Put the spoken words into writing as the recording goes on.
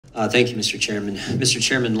Thank you, Mr. Chairman. Mr.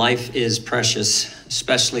 Chairman, life is precious,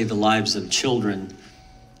 especially the lives of children.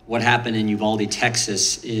 What happened in Uvalde,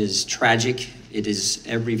 Texas is tragic. It is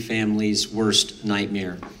every family's worst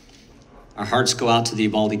nightmare. Our hearts go out to the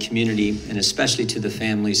Uvalde community and especially to the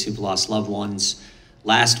families who've lost loved ones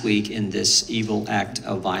last week in this evil act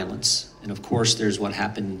of violence. And of course, there's what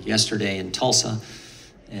happened yesterday in Tulsa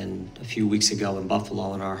and a few weeks ago in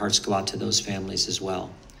Buffalo, and our hearts go out to those families as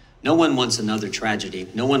well. No one wants another tragedy.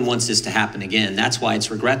 No one wants this to happen again. That's why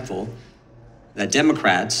it's regretful that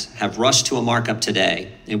Democrats have rushed to a markup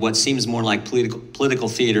today in what seems more like political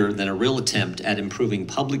theater than a real attempt at improving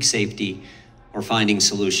public safety or finding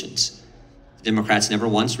solutions. The Democrats never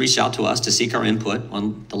once reached out to us to seek our input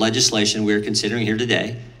on the legislation we are considering here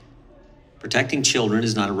today. Protecting children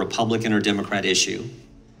is not a Republican or Democrat issue.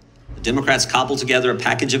 The Democrats cobbled together a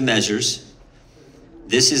package of measures.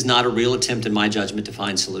 This is not a real attempt, in my judgment, to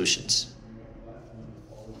find solutions.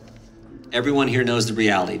 Everyone here knows the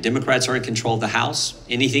reality. Democrats are in control of the House.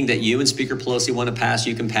 Anything that you and Speaker Pelosi want to pass,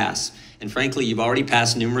 you can pass. And frankly, you've already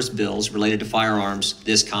passed numerous bills related to firearms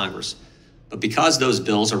this Congress. But because those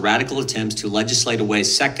bills are radical attempts to legislate away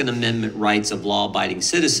Second Amendment rights of law-abiding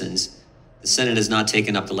citizens, the Senate has not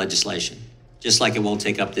taken up the legislation, just like it won't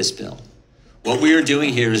take up this bill. What we are doing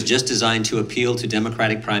here is just designed to appeal to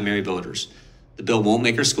Democratic primary voters. The bill won't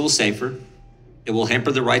make our schools safer. It will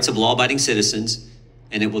hamper the rights of law-abiding citizens,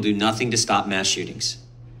 and it will do nothing to stop mass shootings.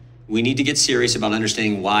 We need to get serious about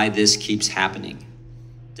understanding why this keeps happening.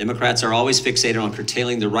 Democrats are always fixated on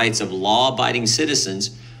curtailing the rights of law-abiding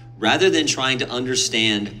citizens rather than trying to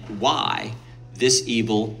understand why this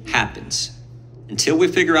evil happens. Until we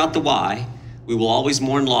figure out the why, we will always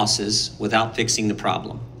mourn losses without fixing the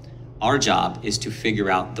problem. Our job is to figure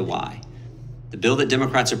out the why. The bill that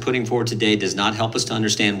Democrats are putting forward today does not help us to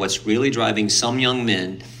understand what's really driving some young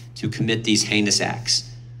men to commit these heinous acts.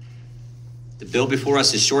 The bill before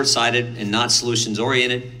us is short-sighted and not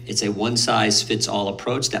solutions-oriented. It's a one-size-fits-all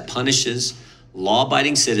approach that punishes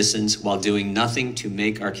law-abiding citizens while doing nothing to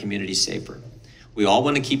make our community safer. We all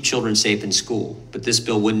want to keep children safe in school, but this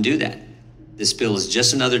bill wouldn't do that. This bill is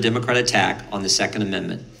just another Democrat attack on the Second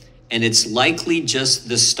Amendment, and it's likely just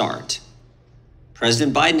the start.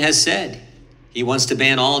 President Biden has said he wants to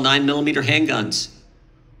ban all 9mm handguns.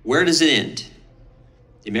 Where does it end?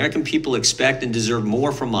 The American people expect and deserve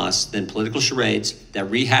more from us than political charades that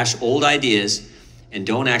rehash old ideas and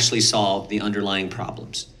don't actually solve the underlying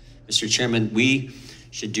problems. Mr. Chairman, we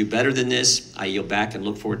should do better than this. I yield back and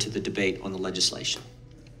look forward to the debate on the legislation.